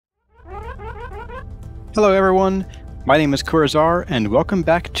Hello everyone, my name is Kurazar and welcome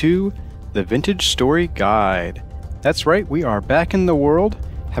back to the Vintage Story Guide. That's right, we are back in the world,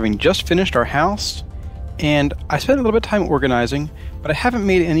 having just finished our house, and I spent a little bit of time organizing, but I haven't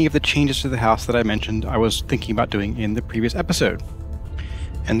made any of the changes to the house that I mentioned I was thinking about doing in the previous episode.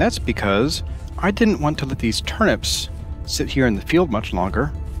 And that's because I didn't want to let these turnips sit here in the field much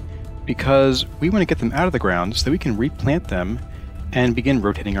longer, because we want to get them out of the ground so that we can replant them and begin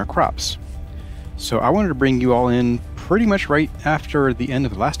rotating our crops. So I wanted to bring you all in pretty much right after the end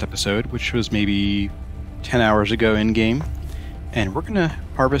of the last episode, which was maybe 10 hours ago in-game, and we're going to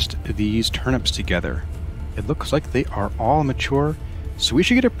harvest these turnips together. It looks like they are all mature, so we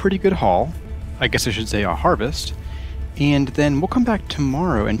should get a pretty good haul. I guess I should say a harvest. And then we'll come back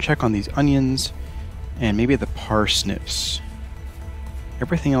tomorrow and check on these onions and maybe the parsnips.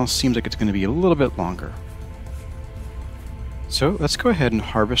 Everything else seems like it's going to be a little bit longer. So let's go ahead and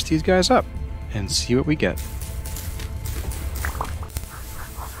harvest these guys up and see what we get.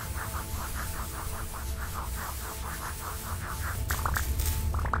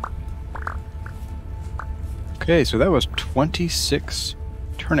 Okay, so that was 26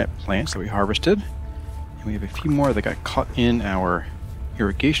 turnip plants that we harvested. And we have a few more that got caught in our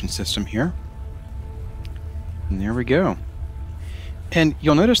irrigation system here. And there we go. And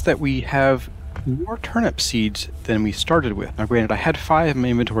you'll notice that we have more turnip seeds than we started with. Now granted, I had 5 in my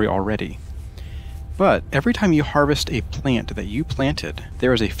inventory already. But every time you harvest a plant that you planted,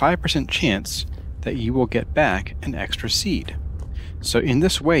 there is a 5% chance that you will get back an extra seed. So in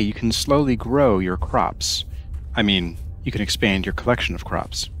this way, you can slowly grow your crops. I mean, you can expand your collection of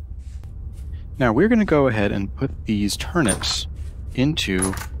crops. Now we're going to go ahead and put these turnips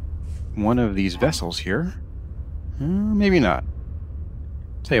into one of these vessels here. Maybe not.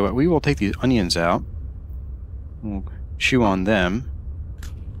 Tell you what, we will take these onions out. We'll chew on them,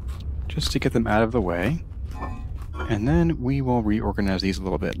 just to get them out of the way. And then we will reorganize these a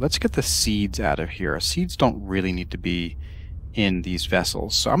little bit. Let's get the seeds out of here. Seeds don't really need to be in these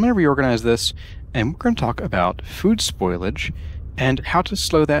vessels. So I'm going to reorganize this, and we're going to talk about food spoilage and how to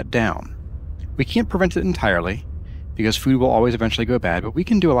slow that down. We can't prevent it entirely, because food will always eventually go bad, but we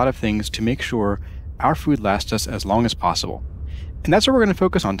can do a lot of things to make sure our food lasts us as long as possible. And that's what we're going to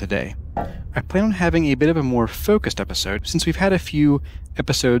focus on today. I plan on having a bit of a more focused episode, since we've had a few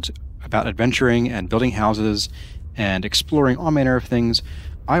episodes about adventuring and building houses and exploring all manner of things.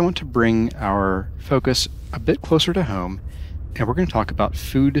 I want to bring our focus a bit closer to home, and we're going to talk about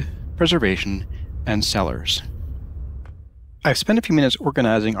food preservation and cellars. I've spent a few minutes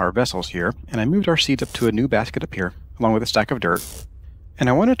organizing our vessels here, and I moved our seeds up to a new basket up here, along with a stack of dirt. And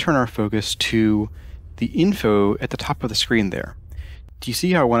I want to turn our focus to the info at the top of the screen there. Do you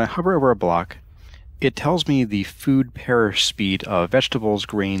see how when I hover over a block, it tells me the food perish speed of vegetables,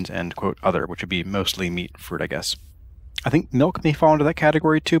 grains, and, quote, other, which would be mostly meat and fruit, I guess. I think milk may fall into that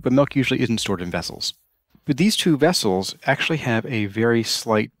category too, but milk usually isn't stored in vessels. But these two vessels actually have a very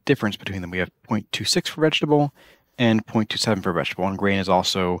slight difference between them. We have 0.26 for vegetable and 0.27 for vegetable, and grain is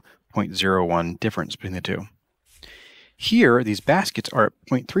also 0.01 difference between the two. Here, these baskets are at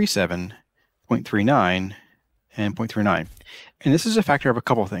 0.37, 0.39, and 0.39. And this is a factor of a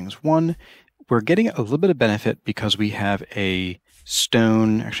couple of things. One, we're getting a little bit of benefit because we have a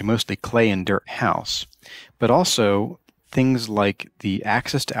stone, actually mostly clay and dirt house, but also things like the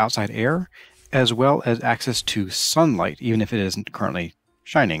access to outside air, as well as access to sunlight, even if it isn't currently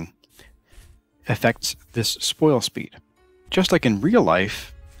shining, affects this spoil speed. Just like in real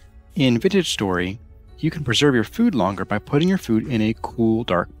life, in Vintage Story, you can preserve your food longer by putting your food in a cool,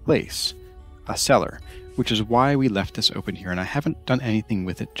 dark place, a cellar, which is why we left this open here, and I haven't done anything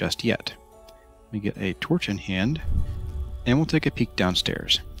with it just yet. We get a torch in hand, and we'll take a peek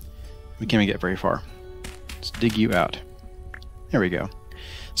downstairs. We can't get very far. Let's dig you out. There we go.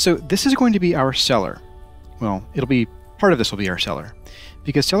 So this is going to be our cellar. Well, part of this will be our cellar,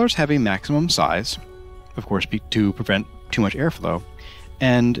 because cellars have a maximum size, of course, to prevent too much airflow,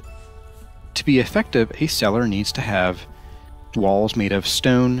 and to be effective, a cellar needs to have walls made of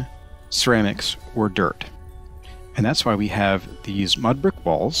stone, ceramics, or dirt. And that's why we have these mud brick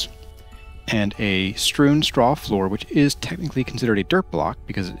walls and a strewn straw floor, which is technically considered a dirt block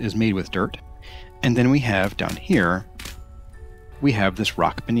because it is made with dirt. And then we have down here, we have this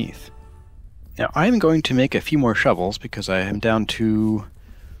rock beneath. Now I'm going to make a few more shovels because I am down to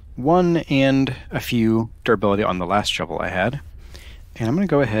 1 and a few durability on the last shovel I had. And I'm going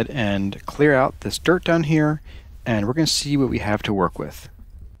to go ahead and clear out this dirt down here, and we're going to see what we have to work with.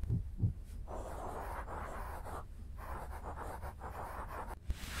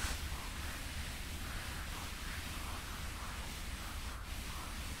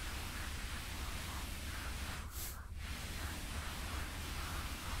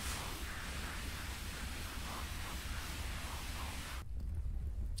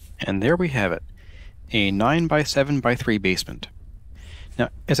 And there we have it, a 9 by 7 by 3 basement. Now,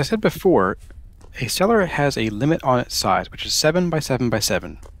 as I said before, a cellar has a limit on its size, which is 7 by 7 by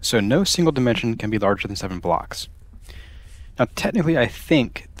 7, so no single dimension can be larger than 7 blocks. Now, technically, I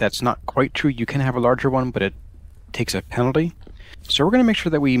think that's not quite true. You can have a larger one, but it takes a penalty. So we're going to make sure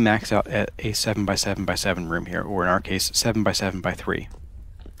that we max out at a 7 by 7 by 7 room here, or in our case, 7 by 7 by 3.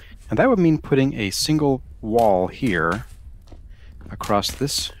 And that would mean putting a single wall here across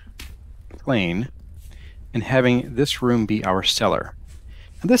this plane and having this room be our cellar.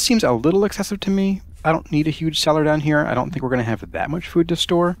 Now, this seems a little excessive to me. I don't need a huge cellar down here. I don't think we're going to have that much food to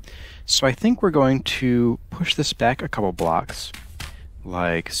store. So I think we're going to push this back a couple blocks,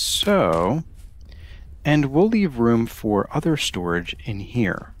 like so, and we'll leave room for other storage in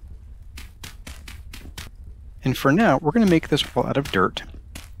here. And for now, we're going to make this wall out of dirt,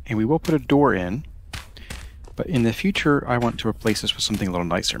 and we will put a door in. But in the future, I want to replace this with something a little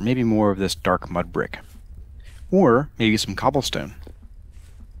nicer, maybe more of this dark mud brick, or maybe some cobblestone.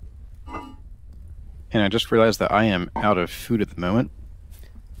 And I just realized that I am out of food at the moment,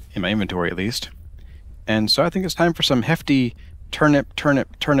 in my inventory at least. And so I think it's time for some hefty turnip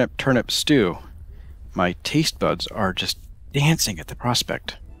stew. My taste buds are just dancing at the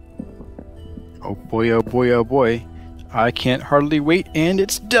prospect. Oh boy, oh boy, oh boy. I can't hardly wait, and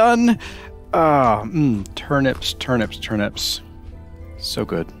it's done! Turnips. So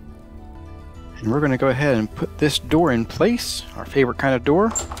good. And we're going to go ahead and put this door in place, our favorite kind of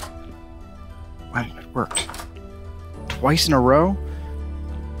door. Wow, it worked. Twice in a row?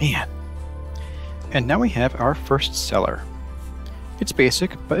 Man. And now we have our first cellar. It's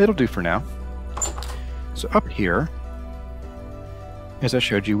basic, but it'll do for now. So up here, as I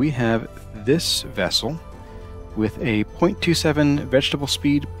showed you, we have this vessel with a 0.27 vegetable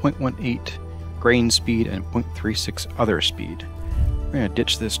speed, 0.18 grain speed, and 0.36 other speed. We're going to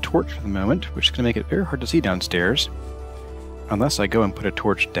ditch this torch for the moment, which is going to make it very hard to see downstairs. Unless I go and put a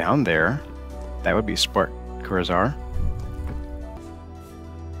torch down there. That would be smart, Kurazar.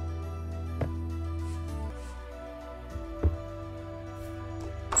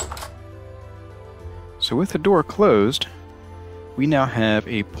 So with the door closed, we now have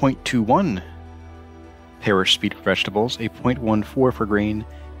a 0.21 parish speed for vegetables, a 0.14 for grain,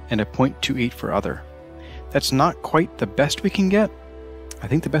 and a 0.28 for other. That's not quite the best we can get. I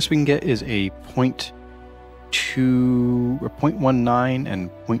think the best we can get is a 0.2 or 0.19 and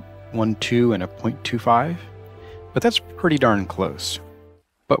 0.12 and a 0.25, but that's pretty darn close.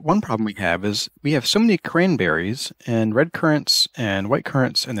 But one problem we have is we have so many cranberries and red currants and white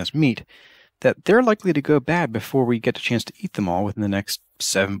currants in this meat that they're likely to go bad before we get a chance to eat them all within the next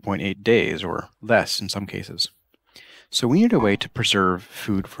 7.8 days, or less in some cases. So we need a way to preserve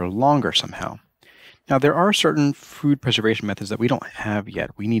food for longer somehow. Now there are certain food preservation methods that we don't have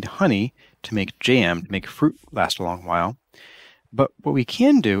yet. We need honey to make jam, to make fruit last a long while. But what we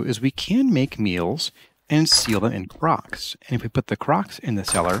can do is we can make meals and seal them in crocks. And if we put the crocks in the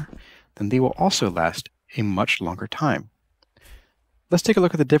cellar, then they will also last a much longer time. Let's take a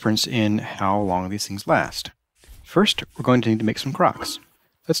look at the difference in how long these things last. First, we're going to need to make some crocks.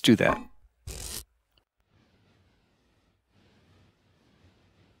 Let's do that.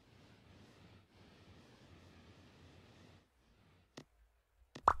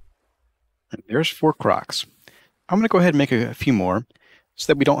 And there's 4 crocks. I'm going to go ahead and make a few more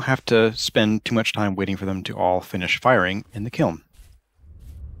so that we don't have to spend too much time waiting for them to all finish firing in the kiln.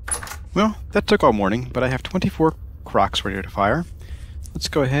 Well, that took all morning, but I have 24 crocks ready to fire. Let's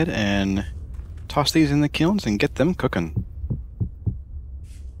go ahead and toss these in the kilns and get them cooking.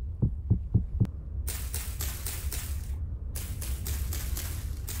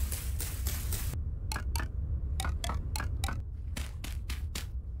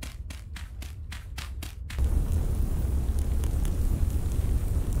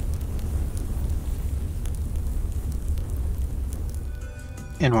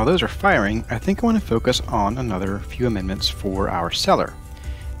 And while those are firing, I think I want to focus on another few amendments for our cellar.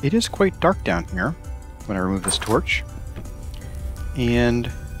 It is quite dark down here when I remove this torch.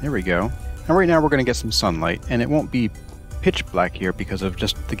 And there we go. And right now we're going to get some sunlight, and it won't be pitch black here because of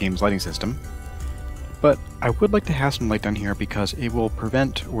just the game's lighting system. But I would like to have some light down here because it will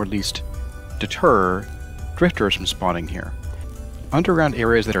prevent, or at least deter, drifters from spawning here. Underground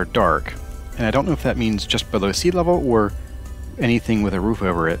areas that are dark, and I don't know if that means just below sea level or anything with a roof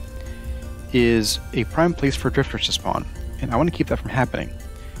over it, is a prime place for drifters to spawn, and I want to keep that from happening.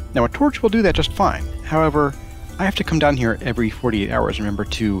 Now a torch will do that just fine. However, I have to come down here every 48 hours and remember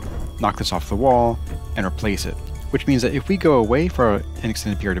to knock this off the wall and replace it, which means that if we go away for an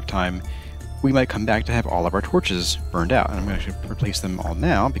extended period of time, we might come back to have all of our torches burned out. And I'm going to replace them all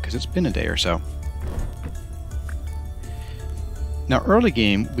now because it's been a day or so. Now, early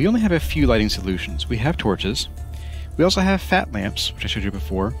game, we only have a few lighting solutions. We have torches. We also have fat lamps, which I showed you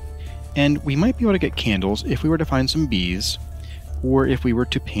before. And we might be able to get candles if we were to find some bees, or if we were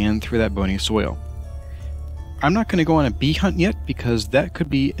to pan through that bony soil. I'm not going to go on a bee hunt yet because that could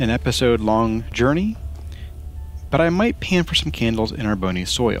be an episode-long journey, but I might pan for some candles in our bony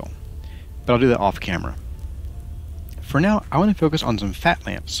soil. But I'll do that off camera. For now, I want to focus on some fat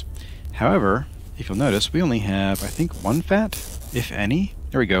lamps. However, if you'll notice, we only have, I think, one fat, if any.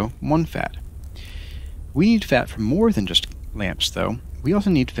 There we go, one fat. We need fat for more than just lamps, though. We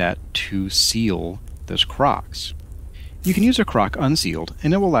also need fat to seal those crocks. You can use a crock unsealed,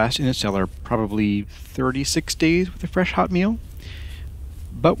 and it will last in a cellar probably 36 days with a fresh hot meal.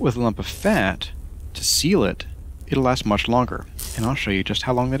 But with a lump of fat, to seal it, it'll last much longer, and I'll show you just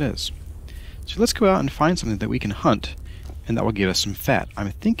how long that is. So let's go out and find something that we can hunt, and that will give us some fat.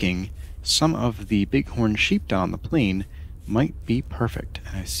 I'm thinking some of the bighorn sheep down on the plain might be perfect,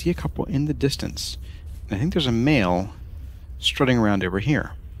 and I see a couple in the distance. And I think there's a male strutting around over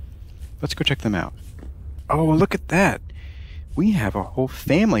here. Let's go check them out. Oh, look at that! We have a whole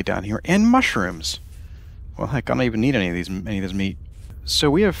family down here, and mushrooms! Well, heck, I don't even need any of this meat.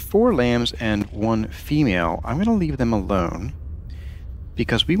 So we have 4 lambs and 1 female. I'm going to leave them alone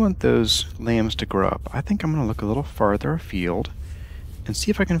because we want those lambs to grow up. I think I'm going to look a little farther afield and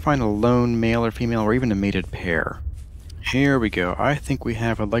see if I can find a lone male or female or even a mated pair. Here we go. I think we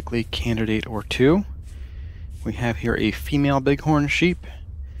have a likely candidate or 2. We have here a female bighorn sheep,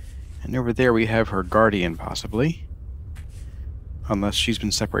 and over there we have her guardian, possibly. Unless she's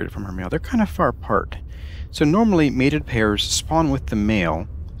been separated from her male. They're kind of far apart. So normally mated pairs spawn with the male,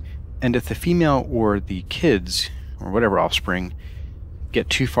 and if the female or the kids, or whatever offspring, get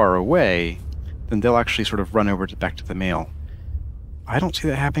too far away, then they'll actually sort of run over back to the male. I don't see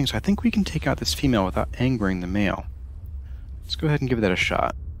that happening, so I think we can take out this female without angering the male. Let's go ahead and give that a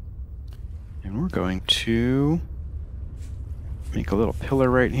shot. And we're going to make a little pillar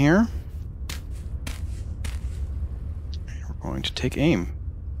right here. And we're going to take aim.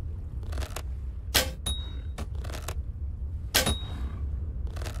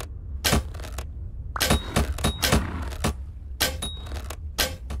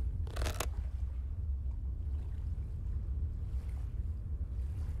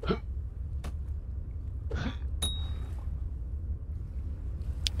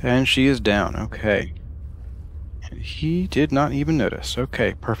 And she is down. Okay. And he did not even notice.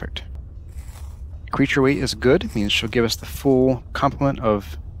 Okay, perfect. Creature weight is good. It means she'll give us the full complement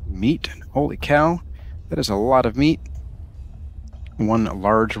of meat. Holy cow. That is a lot of meat. 1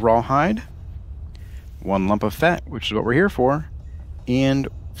 large rawhide. 1 lump of fat, which is what we're here for. And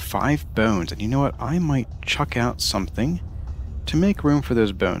 5 bones. And you know what? I might chuck out something to make room for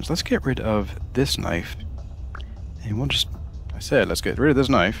those bones. Let's get rid of this knife. And we'll just... let's get rid of this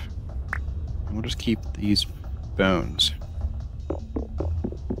knife, and we'll just keep these bones.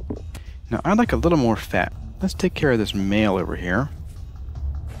 Now, I'd like a little more fat. Let's take care of this male over here.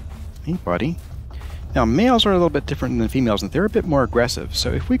 Hey, buddy. Now, males are a little bit different than females, and they're a bit more aggressive.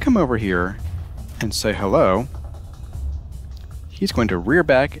 So if we come over here and say hello, he's going to rear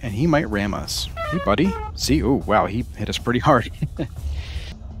back, and he might ram us. Hey, buddy. See? Oh, wow, he hit us pretty hard.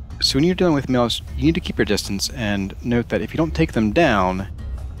 So when you're dealing with males, you need to keep your distance, and note that if you don't take them down,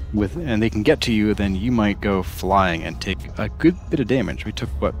 and they can get to you, then you might go flying and take a good bit of damage. We took,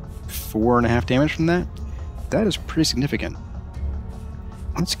 what, 4.5 damage from that? That is pretty significant.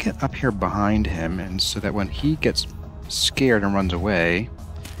 Let's get up here behind him, and so that when he gets scared and runs away,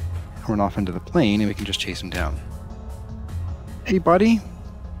 run off into the plain, and we can just chase him down. Hey, buddy.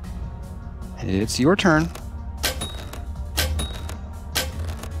 It's your turn.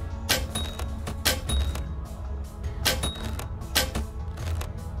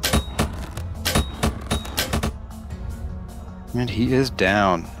 And he is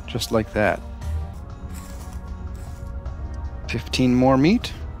down, just like that. 15 more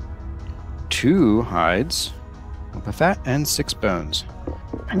meat, 2 hides, a fat, and 6 bones.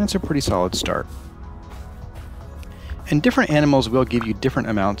 And that's a pretty solid start. And different animals will give you different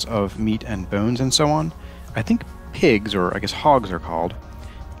amounts of meat and bones and so on. I think pigs, or I guess hogs are called,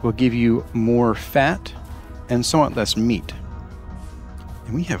 will give you more fat and somewhat less meat.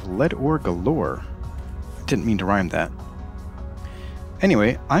 And we have lead ore galore. I didn't mean to rhyme that.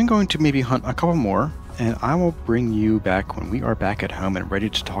 Anyway, I'm going to maybe hunt a couple more, and I will bring you back when we are back at home and ready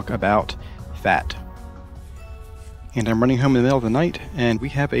to talk about fat. And I'm running home in the middle of the night, and we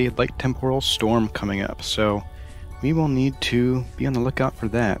have a light temporal storm coming up, so we will need to be on the lookout for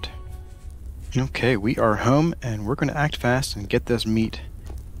that. Okay, we are home, and we're going to act fast and get this meat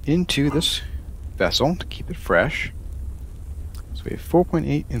into this vessel to keep it fresh. So we have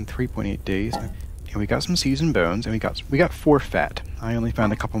 4.8 and 3.8 days, and we got some seasoned bones, and we got 4 fat. I only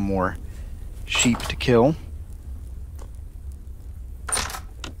found a couple more sheep to kill.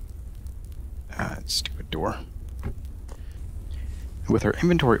 Stupid door. With our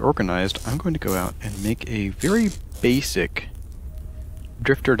inventory organized, I'm going to go out and make a very basic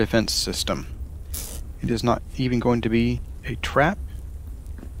drifter defense system. It is not even going to be a trap.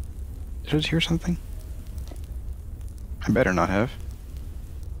 Did I just hear something? I better not have.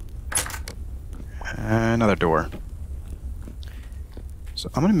 Another door. So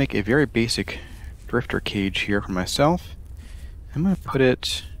I'm going to make a very basic drifter cage here for myself. I'm going to put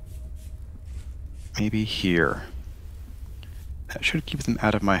it maybe here. That should keep them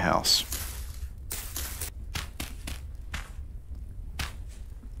out of my house.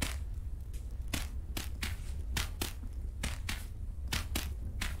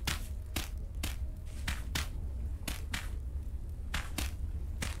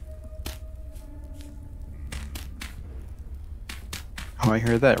 Oh, I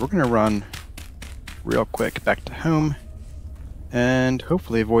hear that. We're going to run real quick back to home and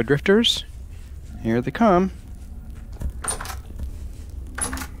hopefully avoid drifters. Here they come.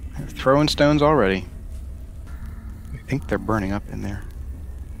 They're throwing stones already. I think they're burning up in there.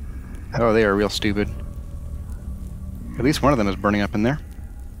 Oh, they are real stupid. At least one of them is burning up in there.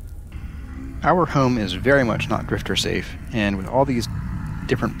 Our home is very much not drifter safe, and with all these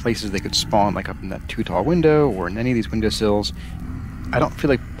different places they could spawn, like up in that too-tall window or in any of these windowsills, I don't feel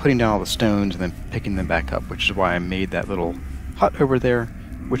like putting down all the stones and then picking them back up, which is why I made that little hut over there,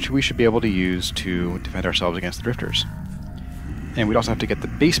 which we should be able to use to defend ourselves against the drifters. And we'd also have to get the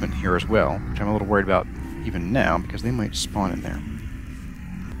basement here as well, which I'm a little worried about even now, because they might spawn in there.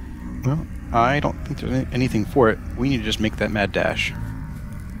 Well, I don't think there's anything for it. We need to just make that mad dash.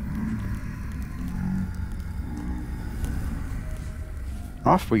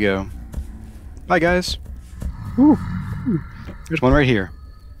 Off we go. Bye, guys. Woo. There's one right here.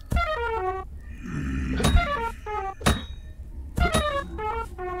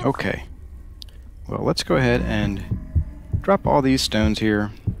 Okay. Well, let's go ahead and drop all these stones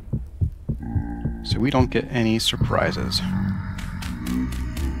here so we don't get any surprises.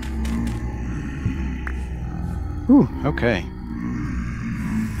 Ooh, okay.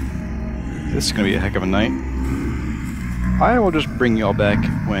 This is going to be a heck of a night. I will just bring y'all back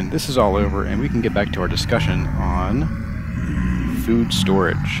when this is all over and we can get back to our discussion on food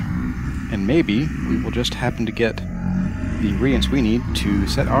storage. And maybe we will just happen to get the ingredients we need to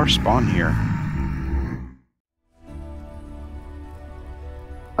set our spawn here.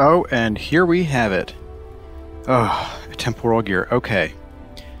 Oh, and here we have it. Oh, temporal gear. Okay.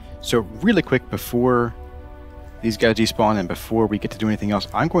 So really quick before these guys despawn and before we get to do anything else,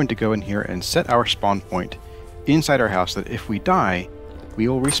 I'm going to go in here and set our spawn point inside our house that if we die, we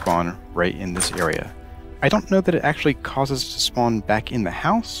will respawn right in this area. I don't know that it actually causes us to spawn back in the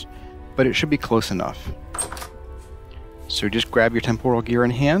house, but it should be close enough. So just grab your temporal gear in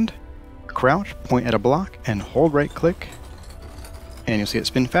hand, crouch, point at a block, and hold right click, and you'll see it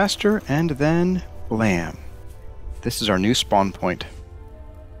spin faster, and then blam. This is our new spawn point.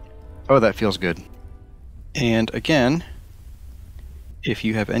 Oh, that feels good. And again, if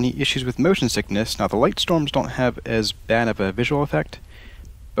you have any issues with motion sickness, now the light storms don't have as bad of a visual effect,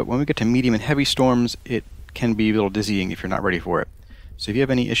 but when we get to medium and heavy storms, it can be a little dizzying if you're not ready for it. So if you have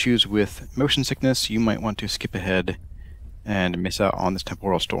any issues with motion sickness, you might want to skip ahead and miss out on this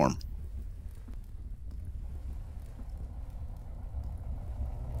temporal storm.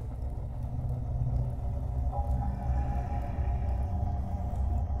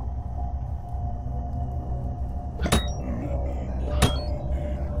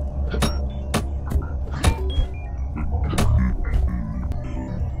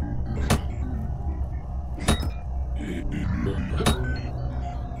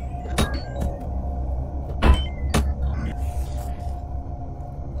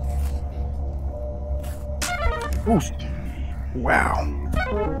 Oof. Wow.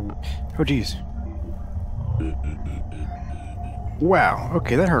 Oh, geez. Wow.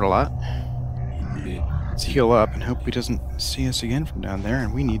 Okay, that hurt a lot. Let's heal up and hope he doesn't see us again from down there.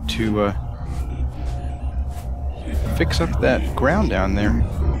 And we need to fix up that ground down there.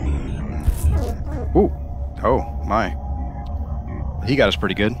 Ooh. Oh, my. He got us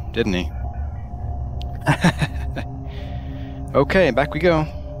pretty good, didn't he? Okay, back we go.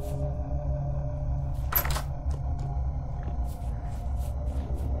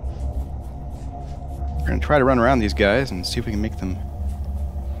 We're going to try to run around these guys and see if we can make them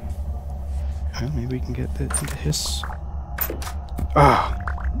Well, maybe we can get that into his... Ah!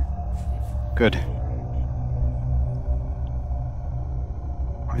 Good.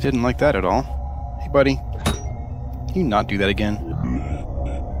 I didn't like that at all. Hey, buddy. Can you not do that again?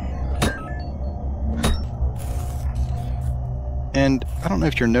 And I don't know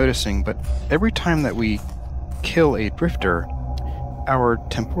if you're noticing, but every time that we kill a drifter, our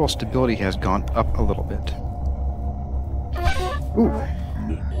temporal stability has gone up a little bit. Ooh.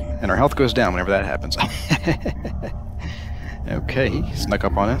 And our health goes down whenever that happens. Okay, he snuck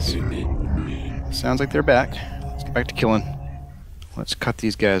up on us. Sounds like they're back. Let's get back to killing. Let's cut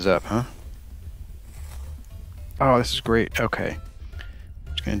these guys up, huh? Oh, this is great. Okay.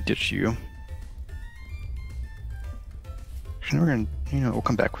 I'm just gonna ditch you. We're gonna, we'll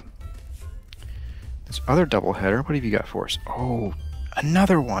come back with this other double header. What have you got for us? Oh,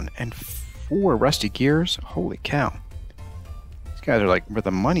 another one, and 4 rusty gears. Holy cow! These guys are like where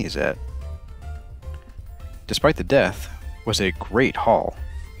the money is at. Despite the death, was a great haul.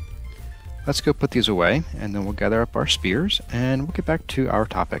 Let's go put these away, and then we'll gather up our spears, and we'll get back to our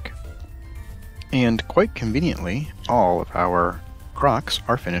topic. And quite conveniently, all of our crocs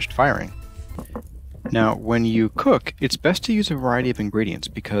are finished firing. Now, when you cook, it's best to use a variety of ingredients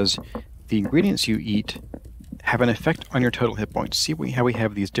because the ingredients you eat have an effect on your total hit points. See how we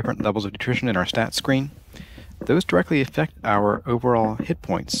have these different levels of nutrition in our stats screen? Those directly affect our overall hit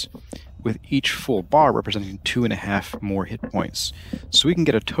points, with each full bar representing 2.5 more hit points. So we can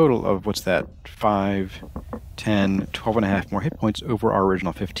get a total of, what's that, 5, 10, 12.5 more hit points over our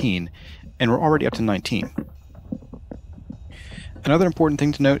original 15, and we're already up to 19. Another important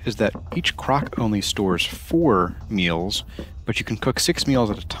thing to note is that each crock only stores 4 meals, but you can cook 6 meals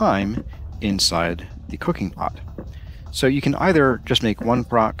at a time inside the cooking pot. So you can either just make 1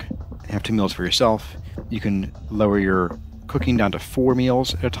 crock and have 2 meals for yourself, you can lower your cooking down to 4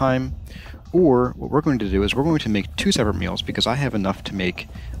 meals at a time, or what we're going to do is we're going to make 2 separate meals because I have enough to make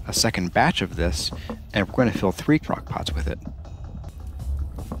a second batch of this, and we're going to fill 3 crock pots with it.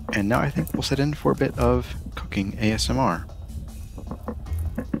 And now I think we'll sit in for a bit of cooking ASMR.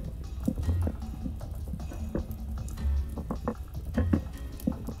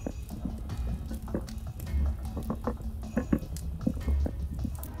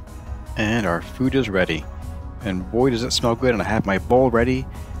 And our food is ready. And boy does it smell good, and I have my bowl ready.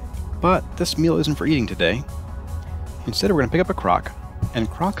 But this meal isn't for eating today. Instead we're going to pick up a crock, and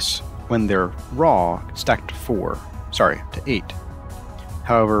crocks, when they're raw, stack to 8.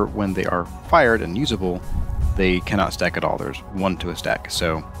 However, when they are fired and usable, they cannot stack at all. There's 1 to a stack,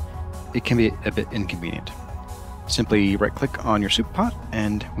 so it can be a bit inconvenient. Simply right-click on your soup pot,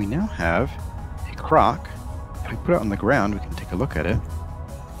 and we now have a crock. If we put it on the ground, we can take a look at it.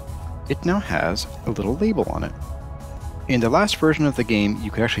 It now has a little label on it. In the last version of the game, you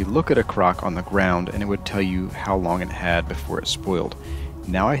could actually look at a crock on the ground and it would tell you how long it had before it spoiled.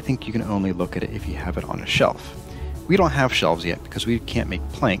 Now I think you can only look at it if you have it on a shelf. We don't have shelves yet because we can't make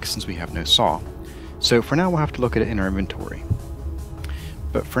planks since we have no saw. So for now we'll have to look at it in our inventory.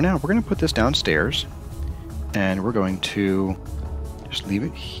 But for now we're going to put this downstairs and we're going to just leave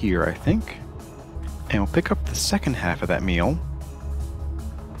it here, I think. And we'll pick up the second half of that meal.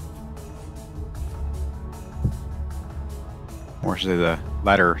 Or should I say the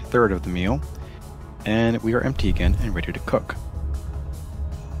latter third of the meal, and we are empty again and ready to cook.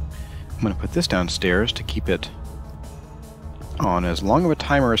 I'm going to put this downstairs to keep it on as long of a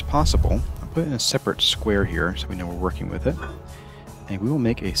timer as possible. I'll put it in a separate square here so we know we're working with it, and we will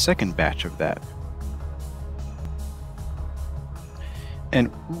make a second batch of that. And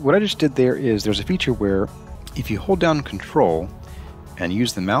what I just did there is there's a feature where if you hold down Control and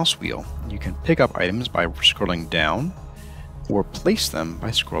use the mouse wheel, you can pick up items by scrolling down or place them by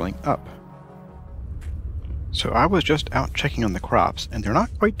scrolling up. So I was just out checking on the crops, and they're not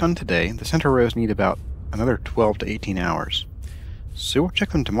quite done today. The center rows need about another 12 to 18 hours. So we'll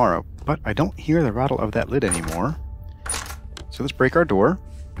check them tomorrow, but I don't hear the rattle of that lid anymore. So let's break our door,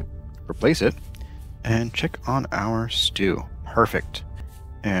 replace it, and check on our stew. Perfect.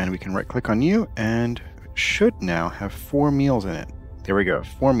 And we can right click on you, and it should now have 4 meals in it. There we go,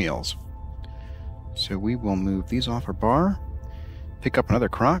 4 meals. So we will move these off our bar, pick up another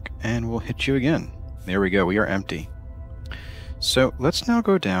crock, and we'll hit you again. There we go, we are empty. So let's now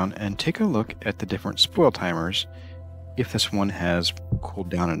go down and take a look at the different spoil timers, if this one has cooled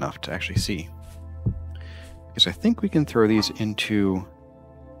down enough to actually see. Because I think we can throw these into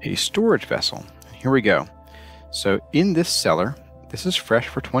a storage vessel. Here we go. So in this cellar, this is fresh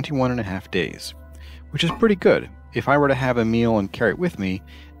for 21.5 days, which is pretty good. If I were to have a meal and carry it with me,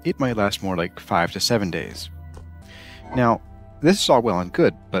 it might last more like 5 to 7 days. Now, this is all well and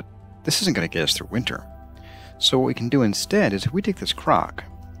good, but this isn't going to get us through winter. So what we can do instead is if we take this crock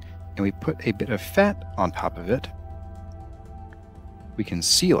and we put a bit of fat on top of it, we can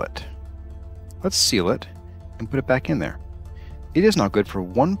seal it. Let's seal it and put it back in there. It is now good for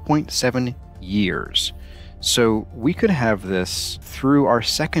 1.7 years. So we could have this through our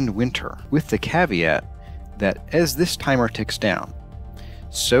second winter, with the caveat that as this timer ticks down,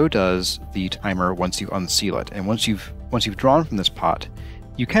 so does the timer once you unseal it. And once you've drawn from this pot,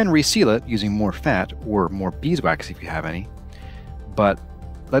 you can reseal it using more fat or more beeswax if you have any. But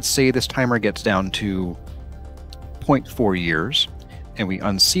let's say this timer gets down to 0.4 years and we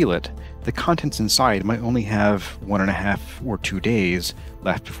unseal it, the contents inside might only have 1.5 or 2 days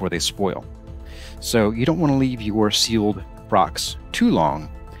left before they spoil. So you don't want to leave your sealed rocks too long,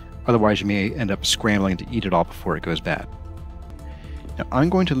 otherwise you may end up scrambling to eat it all before it goes bad. Now I'm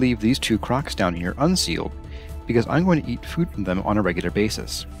going to leave these 2 crocks down here unsealed because I'm going to eat food from them on a regular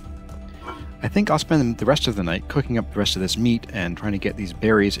basis. I think I'll spend the rest of the night cooking up the rest of this meat and trying to get these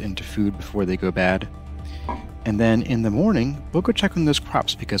berries into food before they go bad. And then in the morning, we'll go check on those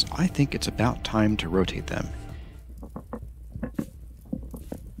crops because I think it's about time to rotate them.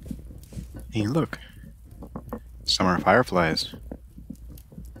 Hey, look. Summer fireflies.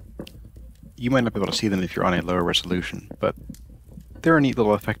 You might not be able to see them if you're on a lower resolution, but they're a neat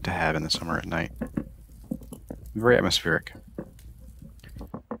little effect to have in the summer at night. Very atmospheric.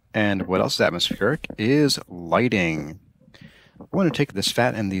 And what else is atmospheric is lighting. I want to take this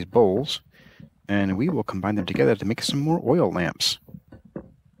fat in these bowls, and we will combine them together to make some more oil lamps.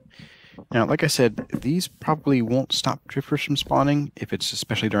 Now, like I said, these probably won't stop drifters from spawning, if it's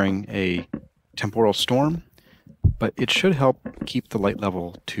especially during a temporal storm, but it should help keep the light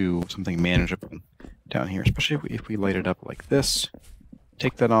level to something manageable down here, especially if we light it up like this.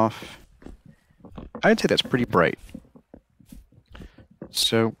 Take that off. I'd say that's pretty bright.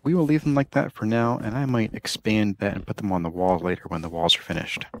 So we will leave them like that for now, and I might expand that and put them on the walls later when the walls are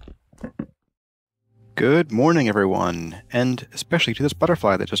finished. Good morning, everyone, and especially to this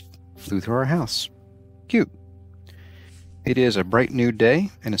butterfly that just flew through our house. Cute. It is a bright new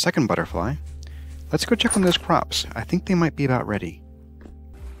day and a second butterfly. Let's go check on those crops. I think they might be about ready.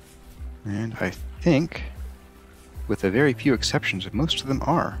 And I think, with a very few exceptions, most of them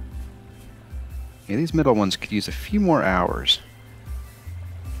are. Yeah, these middle ones could use a few more hours.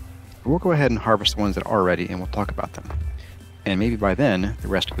 But we'll go ahead and harvest the ones that are ready and we'll talk about them. And maybe by then, the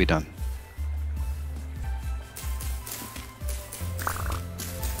rest will be done.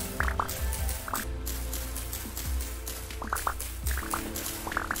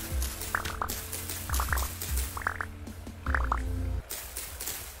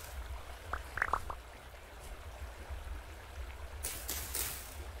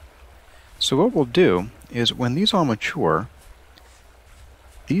 So what we'll do is when these all mature,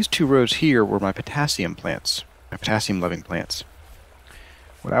 these 2 rows here were my potassium plants, my potassium-loving plants.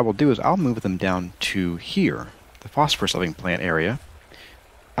 What I will do is I'll move them down to here, the phosphorus-loving plant area.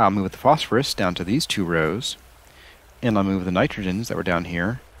 I'll move the phosphorus down to these 2 rows, and I'll move the nitrogens that were down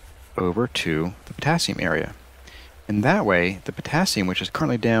here over to the potassium area. And that way, the potassium, which is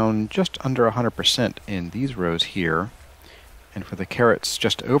currently down just under 100% in these rows here, and for the carrots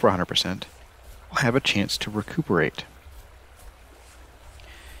just over 100%, will have a chance to recuperate.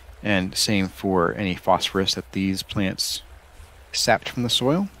 And same for any phosphorus that these plants sapped from the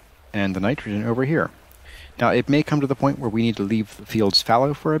soil, and the nitrogen over here. Now it may come to the point where we need to leave the fields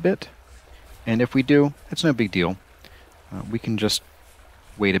fallow for a bit, and if we do, it's no big deal. We can just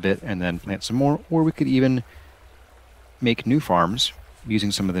wait a bit and then plant some more, or we could even make new farms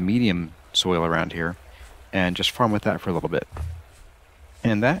using some of the medium soil around here and just farm with that for a little bit.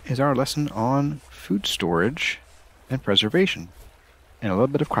 And that is our lesson on food storage and preservation, and a little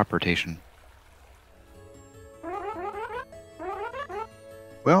bit of crop rotation.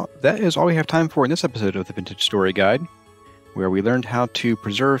 Well, that is all we have time for in this episode of the Vintage Story Guide, where we learned how to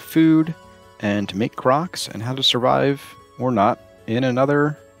preserve food and to make crocks and how to survive, or not, in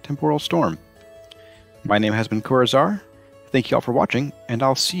another temporal storm. My name has been Kurazar. Thank you all for watching, and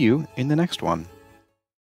I'll see you in the next one.